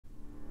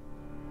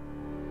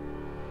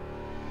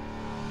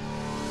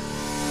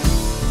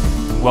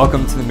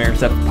Welcome to the Marriage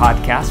Steps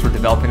podcast, where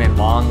developing a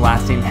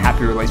long-lasting,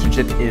 happy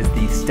relationship is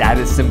the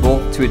status symbol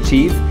to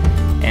achieve,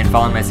 and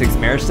following my 6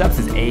 marriage steps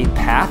is a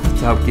path to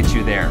help get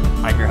you there.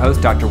 I'm your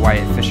host, Dr.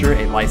 Wyatt Fisher,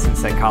 a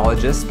licensed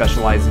psychologist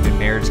specializing in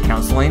marriage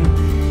counseling.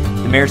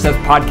 The Marriage Steps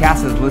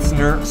podcast is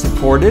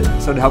listener-supported,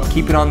 so to help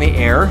keep it on the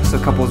air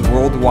so couples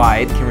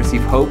worldwide can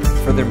receive hope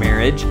for their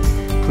marriage,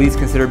 please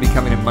consider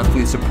becoming a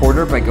monthly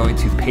supporter by going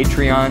to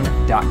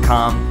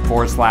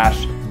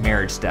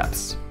patreon.com/marriage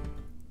steps.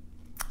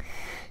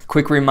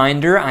 Quick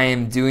reminder, I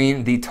am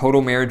doing the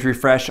Total Marriage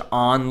Refresh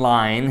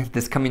online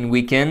this coming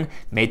weekend,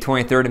 May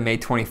 23rd and May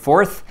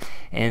 24th.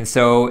 And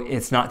so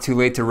it's not too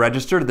late to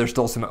register. There's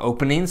still some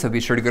openings, so be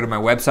sure to go to my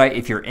website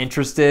if you're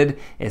interested.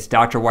 It's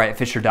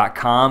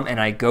drwyattfisher.com, and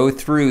I go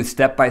through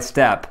step by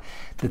step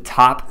the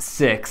top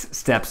 6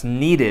 steps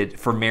needed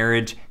for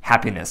marriage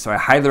happiness. So I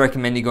highly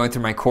recommend you going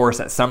through my course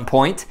at some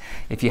point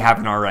if you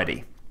haven't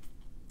already.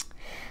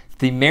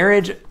 The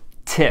marriage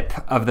tip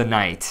of the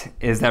night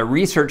is that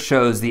research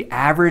shows the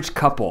average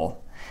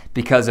couple,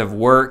 because of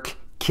work,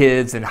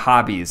 kids, and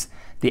hobbies,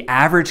 the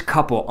average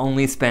couple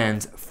only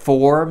spends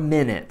 4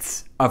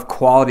 minutes of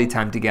quality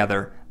time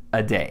together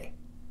a day.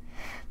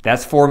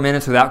 That's 4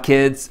 minutes without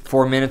kids,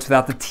 4 minutes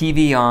without the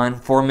TV on,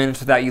 4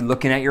 minutes without you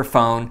looking at your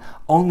phone.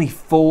 Only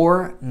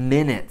 4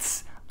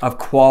 minutes of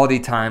quality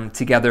time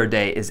together a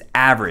day is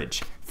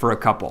average for a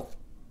couple.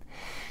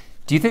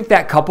 Do you think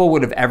that couple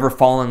would have ever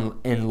fallen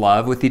in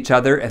love with each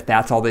other if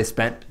that's all they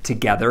spent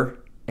together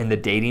in the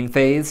dating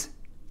phase?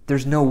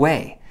 There's no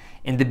way.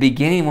 In the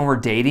beginning, when we're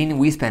dating,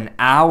 we spend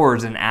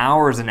hours and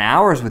hours and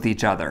hours with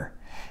each other.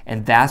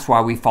 And that's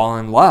why we fall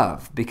in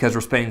love, because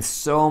we're spending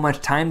so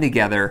much time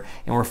together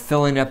and we're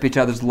filling up each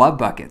other's love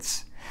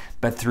buckets.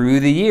 But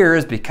through the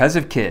years, because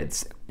of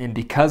kids, and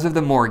because of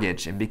the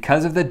mortgage, and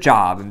because of the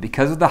job, and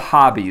because of the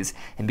hobbies,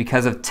 and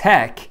because of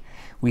tech,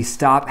 we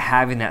stop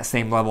having that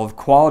same level of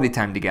quality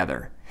time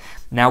together.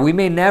 Now, we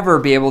may never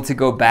be able to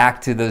go back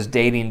to those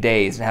dating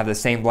days and have the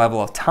same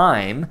level of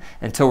time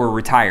until we're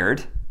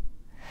retired.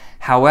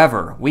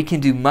 However, we can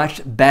do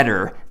much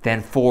better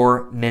than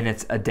 4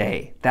 minutes a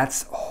day.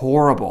 That's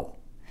horrible.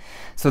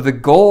 So the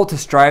goal to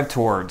strive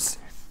towards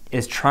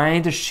is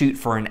trying to shoot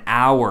for an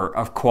hour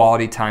of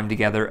quality time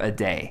together a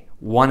day.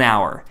 1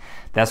 hour.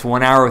 That's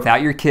 1 hour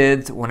without your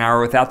kids, 1 hour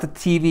without the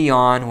TV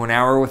on, 1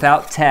 hour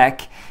without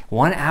tech,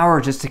 1 hour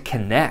just to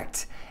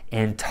connect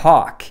and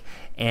talk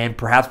and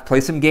perhaps play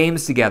some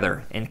games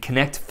together and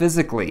connect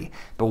physically.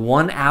 But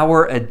 1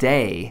 hour a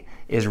day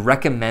is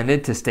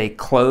recommended to stay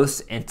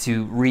close and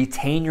to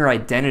retain your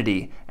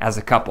identity as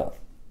a couple.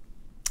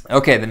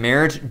 Okay, the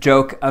marriage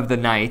joke of the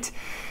night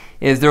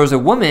is there was a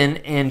woman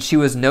and she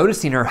was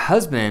noticing her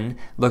husband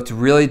looked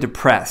really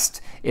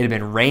depressed. It had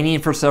been raining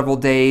for several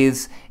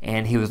days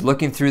and he was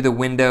looking through the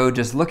window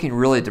just looking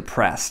really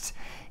depressed.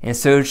 And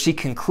so she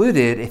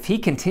concluded, if he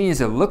continues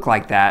to look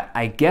like that,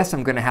 I guess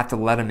I'm going to have to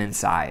let him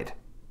inside.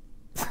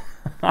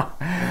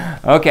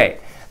 Okay,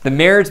 the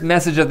marriage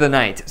message of the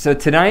night. So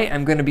tonight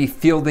I'm going to be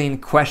fielding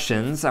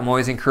questions. I'm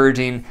always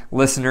encouraging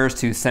listeners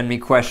to send me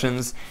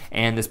questions.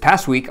 And this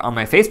past week on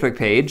my Facebook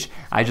page,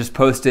 I just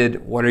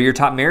posted, what are your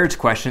top marriage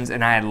questions?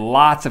 And I had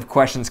lots of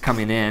questions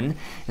coming in.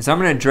 And so I'm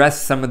going to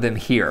address some of them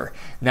here.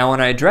 Now, when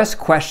I address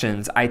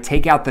questions, I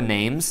take out the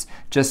names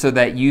just so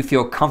that you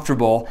feel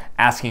comfortable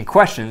asking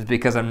questions,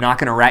 because I'm not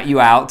going to rat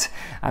you out.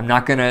 I'm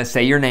not going to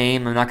say your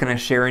name. I'm not going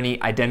to share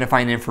any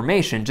identifying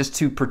information just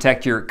to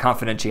protect your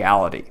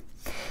confidentiality.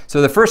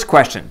 So the first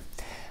question,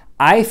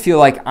 I feel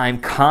like I'm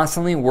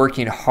constantly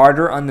working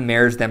harder on the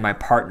marriage than my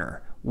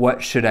partner.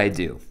 What should I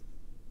do?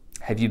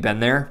 Have you been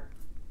there?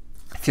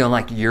 Feeling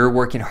like you're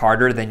working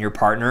harder than your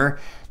partner?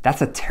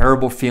 That's a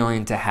terrible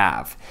feeling to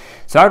have.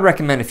 So I would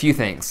recommend a few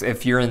things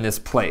if you're in this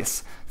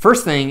place.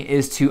 First thing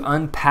is to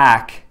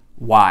unpack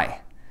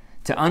why.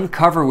 To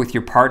uncover with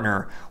your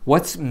partner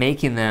what's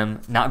making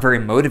them not very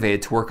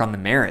motivated to work on the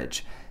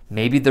marriage.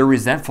 Maybe they're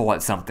resentful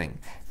at something.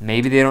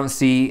 Maybe they don't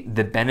see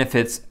the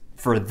benefits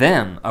for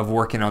them of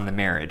working on the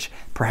marriage.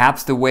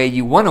 Perhaps the way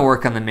you want to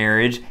work on the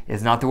marriage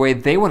is not the way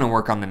they want to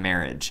work on the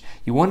marriage.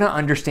 You want to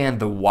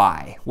understand the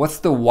why. What's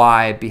the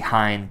why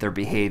behind their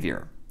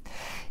behavior?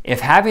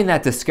 If having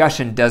that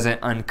discussion doesn't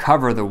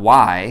uncover the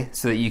why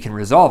so that you can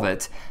resolve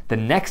it, the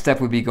next step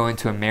would be going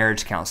to a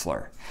marriage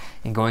counselor.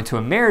 And going to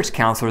a marriage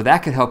counselor, that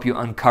could help you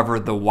uncover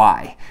the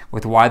why,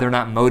 with why they're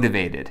not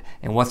motivated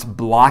and what's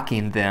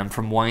blocking them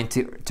from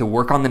wanting to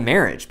work on the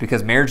marriage,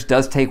 because marriage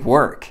does take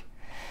work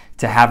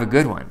to have a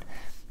good one.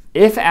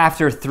 If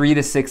after 3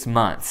 to 6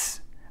 months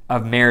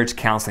of marriage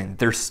counseling,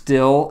 they're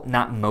still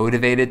not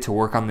motivated to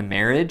work on the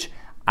marriage,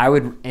 I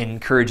would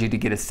encourage you to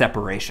get a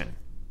separation.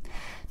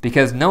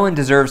 Because no one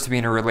deserves to be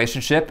in a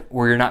relationship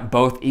where you're not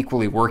both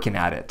equally working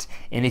at it.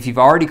 And if you've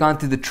already gone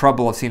through the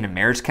trouble of seeing a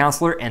marriage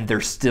counselor and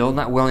they're still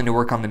not willing to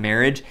work on the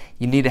marriage,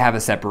 you need to have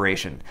a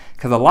separation.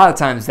 Because a lot of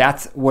times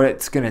that's what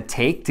it's going to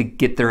take to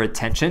get their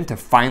attention to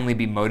finally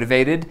be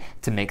motivated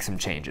to make some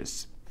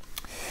changes.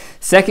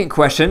 Second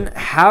question,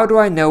 how do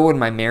I know when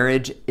my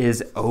marriage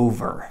is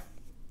over?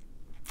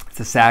 It's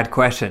a sad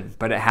question,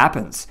 but it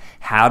happens.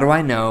 How do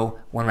I know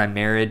when my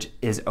marriage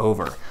is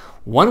over?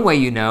 One way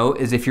you know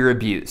is if you're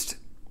abused.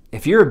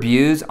 If you're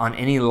abused on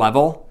any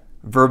level,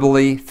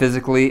 verbally,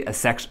 physically,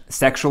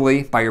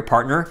 sexually by your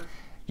partner,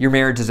 your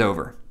marriage is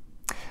over.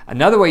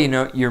 Another way you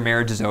know your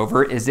marriage is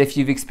over is if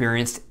you've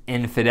experienced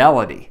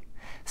infidelity.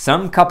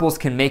 Some couples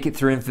can make it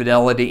through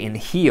infidelity and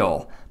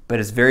heal, but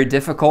it's very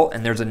difficult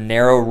and there's a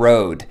narrow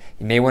road.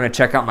 You may want to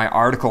check out my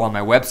article on my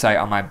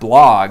website, on my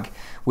blog,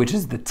 which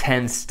is the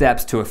 10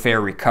 steps to affair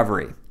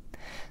recovery.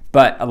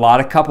 But a lot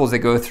of couples that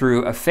go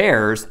through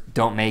affairs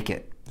don't make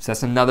it. So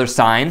that's another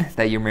sign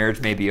that your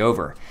marriage may be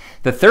over.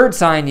 The third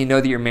sign you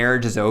know that your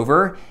marriage is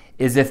over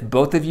is if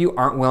both of you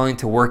aren't willing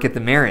to work at the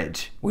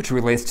marriage, which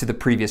relates to the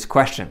previous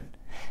question.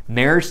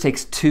 Marriage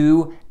takes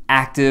two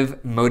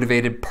active,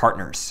 motivated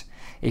partners.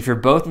 If you're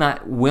both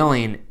not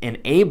willing and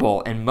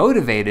able and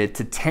motivated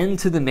to tend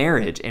to the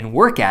marriage and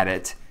work at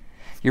it,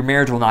 your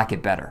marriage will not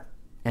get better.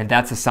 And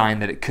that's a sign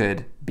that it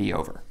could be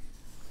over.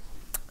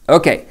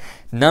 Okay,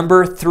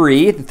 number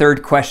 3, the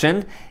third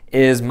question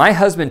is, my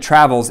husband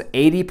travels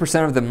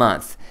 80% of the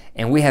month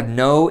and we have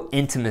no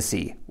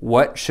intimacy.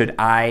 What should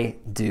I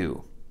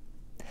do?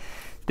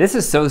 This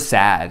is so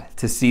sad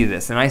to see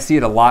this, and I see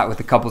it a lot with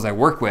the couples I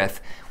work with,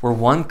 where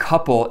one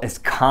couple is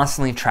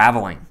constantly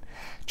traveling.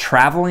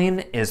 Traveling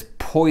is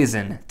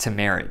poison to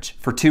marriage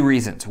for 2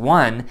 reasons.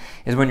 One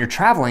is when you're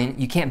traveling,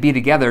 you can't be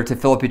together to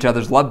fill up each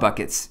other's love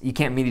buckets. You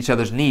can't meet each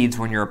other's needs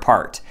when you're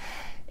apart.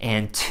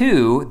 And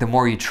 2, the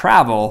more you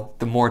travel,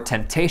 the more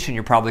temptation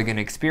you're probably going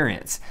to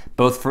experience,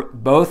 both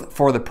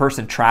for the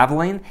person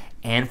traveling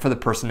and for the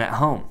person at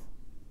home.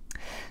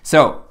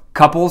 So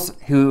couples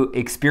who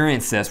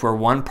experience this, where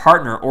one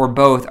partner or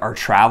both are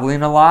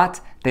traveling a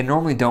lot, they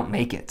normally don't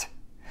make it.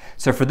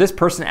 So for this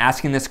person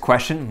asking this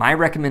question, my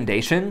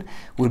recommendation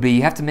would be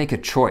you have to make a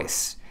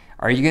choice.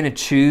 Are you going to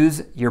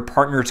choose your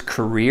partner's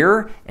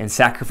career and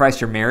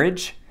sacrifice your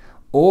marriage?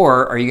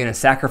 Or are you going to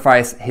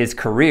sacrifice his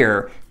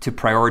career to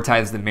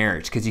prioritize the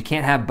marriage? Because you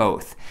can't have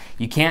both.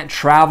 You can't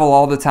travel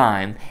all the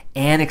time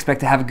and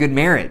expect to have a good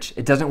marriage.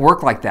 It doesn't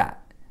work like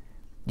that.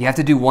 You have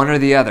to do one or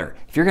the other.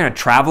 If you're going to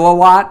travel a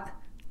lot,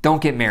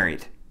 don't get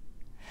married.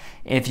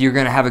 If you're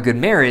going to have a good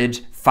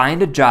marriage,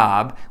 find a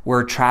job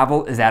where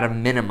travel is at a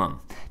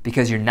minimum,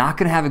 because you're not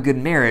going to have a good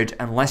marriage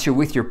unless you're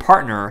with your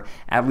partner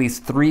at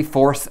least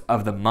 3/4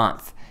 of the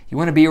month. You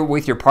want to be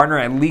with your partner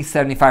at least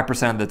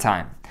 75% of the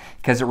time,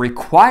 because it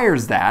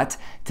requires that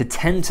to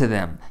tend to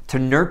them, to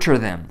nurture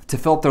them, to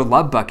fill up their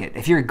love bucket.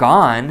 If you're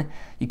gone,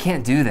 you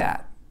can't do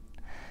that.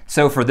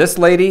 So for this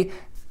lady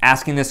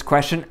asking this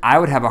question, I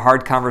would have a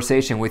hard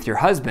conversation with your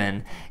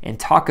husband and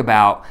talk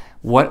about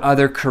what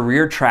other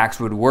career tracks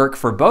would work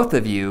for both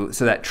of you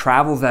so that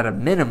travel's at a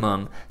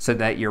minimum, so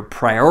that you're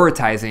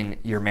prioritizing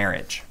your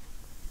marriage.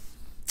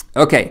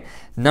 Okay,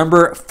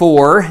 number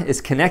 4 is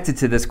connected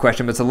to this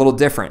question, but it's a little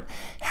different.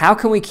 How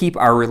can we keep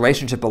our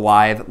relationship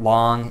alive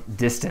long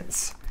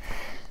distance?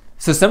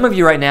 So some of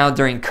you right now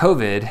during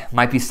COVID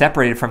might be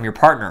separated from your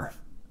partner,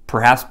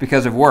 perhaps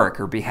because of work,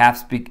 or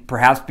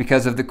perhaps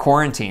because of the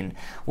quarantine,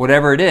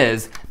 whatever it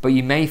is, but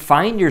you may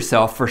find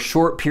yourself for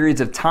short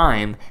periods of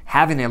time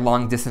having a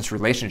long distance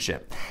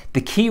relationship. The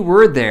key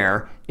word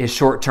there is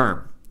short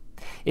term.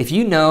 If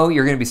you know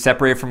you're going to be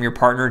separated from your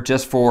partner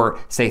just for,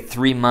 say,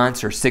 3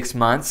 months or 6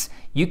 months,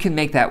 you can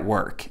make that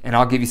work, and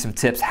I'll give you some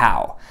tips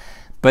how.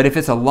 But if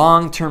it's a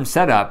long-term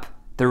setup,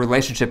 the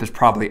relationship is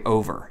probably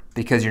over,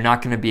 because you're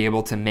not going to be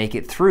able to make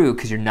it through,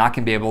 because you're not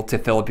going to be able to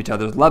fill up each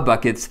other's love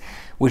buckets,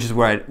 which is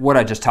what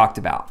I just talked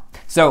about.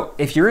 So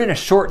if you're in a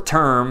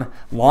short-term,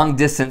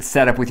 long-distance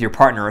setup with your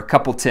partner, a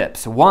couple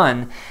tips.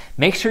 1,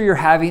 make sure you're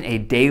having a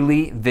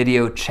daily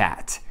video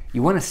chat.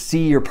 You want to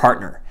see your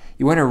partner.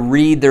 You want to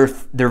read their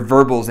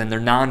verbals and their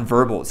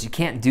non-verbals. You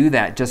can't do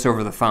that just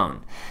over the phone.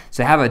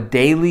 So have a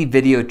daily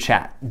video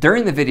chat.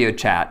 During the video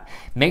chat,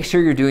 make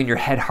sure you're doing your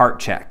head-heart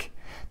check.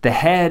 The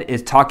head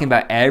is talking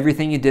about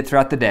everything you did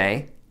throughout the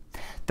day.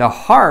 The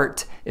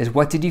heart is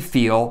what did you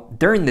feel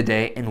during the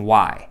day and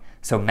why.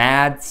 So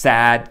mad,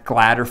 sad,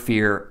 glad, or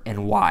fear,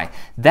 and why.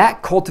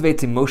 That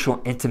cultivates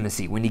emotional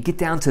intimacy. When you get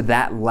down to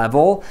that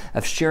level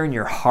of sharing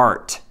your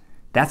heart,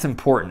 that's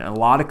important. A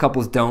lot of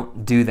couples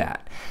don't do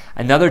that.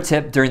 Another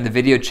tip during the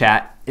video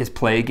chat is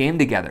play a game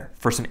together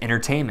for some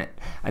entertainment.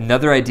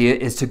 Another idea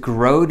is to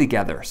grow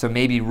together. So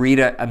maybe read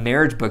a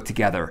marriage book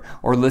together,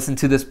 or listen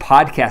to this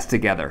podcast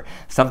together,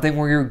 something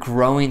where you're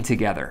growing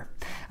together.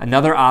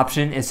 Another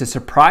option is to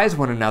surprise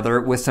one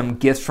another with some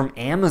gifts from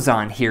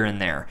Amazon here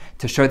and there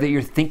to show that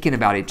you're thinking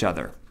about each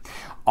other.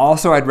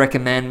 Also, I'd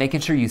recommend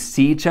making sure you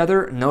see each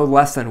other no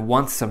less than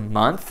once a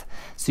month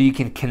so you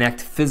can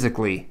connect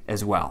physically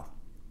as well.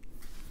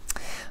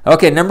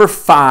 Okay, number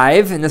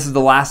 5, and this is the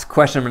last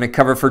question I'm going to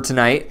cover for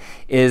tonight,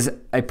 is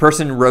a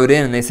person wrote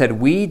in and they said,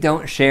 we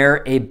don't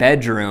share a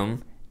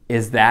bedroom.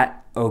 Is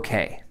that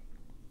okay?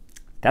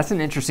 That's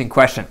an interesting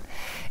question.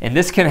 And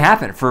this can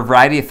happen for a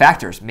variety of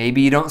factors.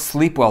 Maybe you don't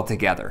sleep well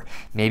together.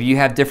 Maybe you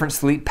have different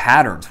sleep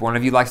patterns. One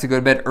of you likes to go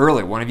to bed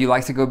early. One of you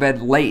likes to go to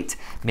bed late.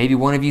 Maybe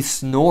one of you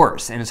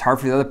snores and it's hard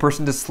for the other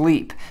person to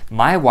sleep.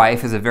 My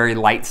wife is a very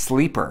light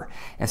sleeper,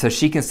 and so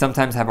she can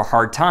sometimes have a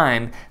hard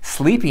time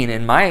sleeping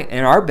in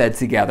our bed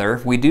together.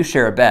 We do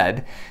share a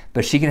bed,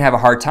 but she can have a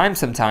hard time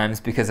sometimes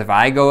because if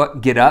I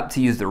get up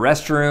to use the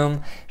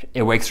restroom,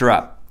 it wakes her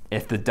up.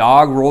 If the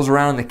dog rolls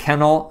around in the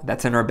kennel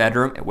that's in our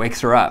bedroom, it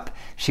wakes her up.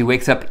 She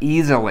wakes up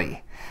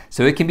easily.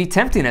 So it can be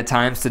tempting at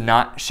times to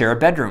not share a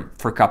bedroom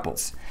for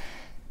couples.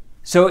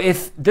 So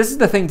if this is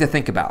the thing to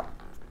think about,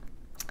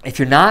 if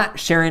you're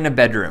not sharing a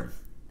bedroom,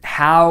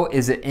 how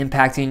is it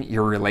impacting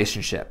your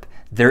relationship?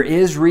 There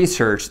is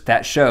research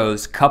that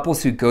shows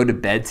couples who go to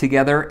bed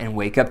together and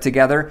wake up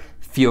together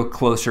feel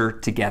closer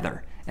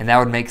together. And that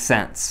would make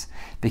sense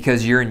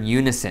because you're in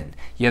unison.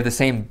 You have the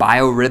same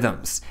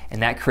biorhythms,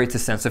 and that creates a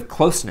sense of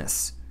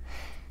closeness.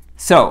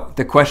 So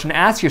the question to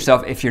ask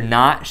yourself if you're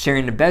not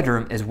sharing a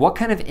bedroom is, what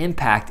kind of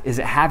impact is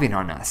it having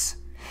on us?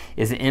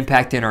 Is it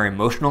impacting our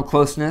emotional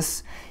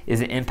closeness?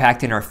 Is it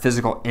impacting our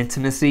physical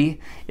intimacy?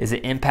 Is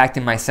it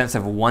impacting my sense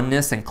of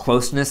oneness and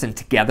closeness and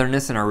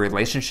togetherness in our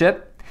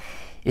relationship?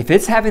 If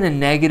it's having a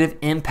negative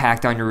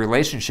impact on your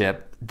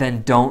relationship,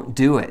 then don't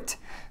do it.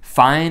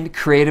 Find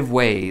creative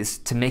ways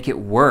to make it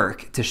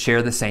work to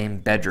share the same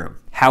bedroom.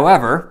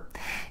 However,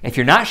 if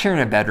you're not sharing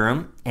a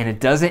bedroom and it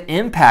doesn't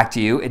impact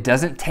you, it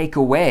doesn't take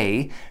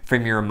away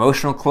from your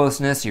emotional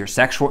closeness, your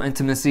sexual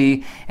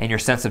intimacy, and your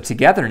sense of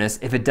togetherness,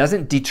 if it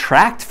doesn't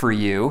detract for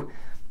you,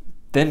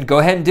 then go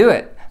ahead and do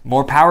it.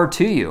 More power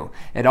to you.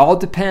 It all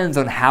depends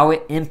on how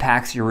it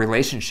impacts your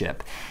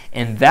relationship.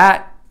 And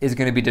that is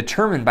going to be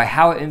determined by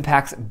how it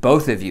impacts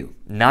both of you,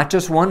 not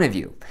just one of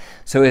you.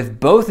 So if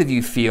both of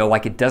you feel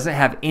like it doesn't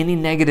have any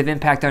negative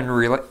impact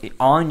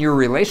on your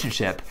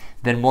relationship,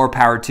 then more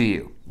power to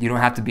you. You don't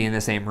have to be in the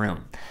same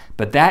room.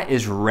 But that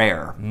is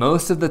rare.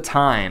 Most of the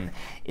time,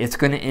 it's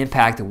going to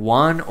impact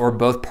one or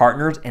both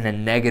partners in a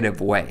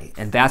negative way.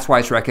 And that's why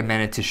it's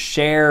recommended to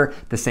share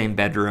the same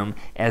bedroom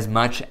as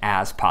much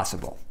as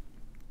possible.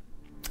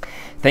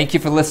 Thank you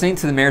for listening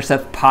to the Marriage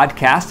Depth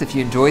Podcast. If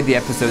you enjoyed the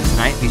episode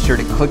tonight, be sure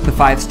to click the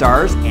 5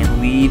 stars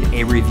and leave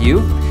a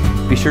review.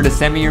 Be sure to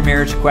send me your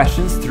marriage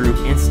questions through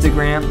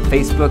Instagram,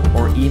 Facebook,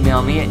 or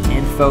email me at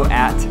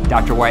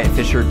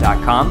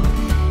info@drwyattfisher.com.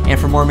 And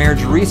for more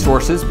marriage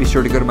resources, be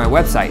sure to go to my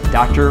website,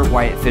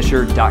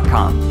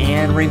 drwyattfisher.com.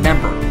 And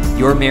remember,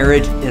 your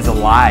marriage is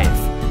alive.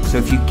 So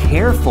if you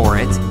care for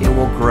it, it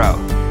will grow.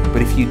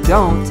 But if you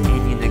don't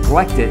and you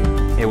neglect it,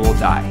 it will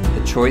die.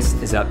 The choice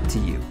is up to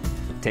you.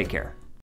 Take care.